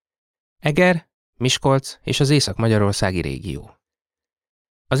Eger, Miskolc és az Észak-magyarországi régió.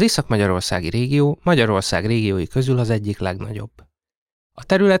 Az Észak-magyarországi régió Magyarország régiói közül az egyik legnagyobb. A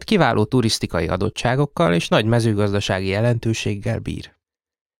terület kiváló turisztikai adottságokkal és nagy mezőgazdasági jelentőséggel bír.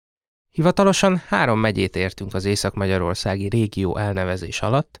 Hivatalosan 3 megyét értünk az Észak-magyarországi régió elnevezés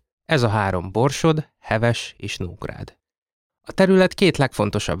alatt, ez a 3 Borsod, Heves és Nógrád. A terület 2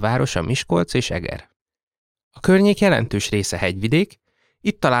 legfontosabb városa Miskolc és Eger. A környék jelentős része hegyvidék,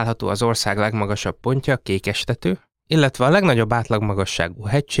 itt található az ország legmagasabb pontja, Kékestető, illetve a legnagyobb átlagmagasságú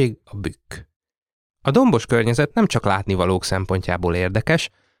hegység, a Bükk. A dombos környezet nem csak látnivalók szempontjából érdekes,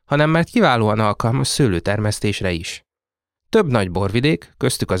 hanem mert kiválóan alkalmas szőlőtermesztésre is. Több nagy borvidék,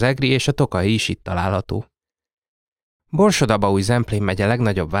 köztük az egri és a tokaji is itt található. Borsod-Abaúj-Zemplén megye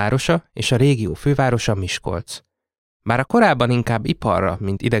legnagyobb városa és a régió fővárosa Miskolc. Bár a korábban inkább iparra,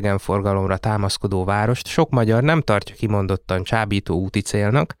 mint idegenforgalomra támaszkodó várost sok magyar nem tartja kimondottan csábító úti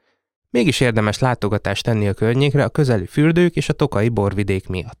célnak, mégis érdemes látogatást tenni a környékre a közeli fürdők és a tokaji borvidék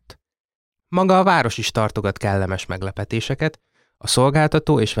miatt. Maga a város is tartogat kellemes meglepetéseket, a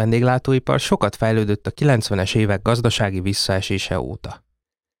szolgáltató és vendéglátóipar sokat fejlődött a 90-es évek gazdasági visszaesése óta.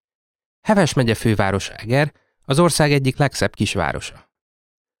 Heves megye fővárosa Eger, az ország egyik legszebb kisvárosa.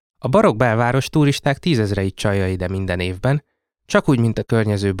 A barokk belváros turisták 10 000-eit csalja ide minden évben, csak úgy, mint a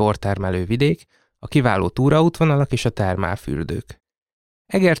környező bortermelő vidék, a kiváló túraútvonalak és a termálfürdők.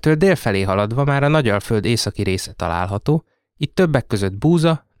 Egertől délfelé haladva már a Nagyalföld északi része található, itt többek között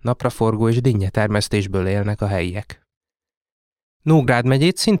búza, napraforgó és dinnye termesztésből élnek a helyiek. Nógrád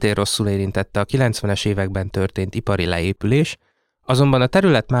megyét szintén rosszul érintette a 90-es években történt ipari leépülés, azonban a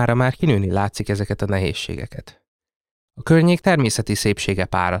terület mára már kinőni látszik ezeket a nehézségeket. A környék természeti szépsége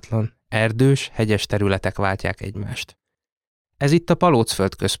páratlan, erdős-hegyes területek váltják egymást. Ez itt a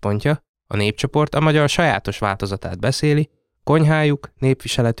Palócföld központja, a népcsoport a magyar sajátos változatát beszéli, konyhájuk,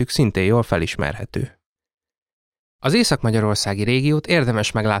 népviseletük szintén jól felismerhető. Az észak-magyarországi régiót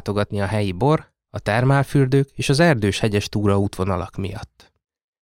érdemes meglátogatni a helyi bor, a termálfürdők és az erdős-hegyes túraútvonalak miatt.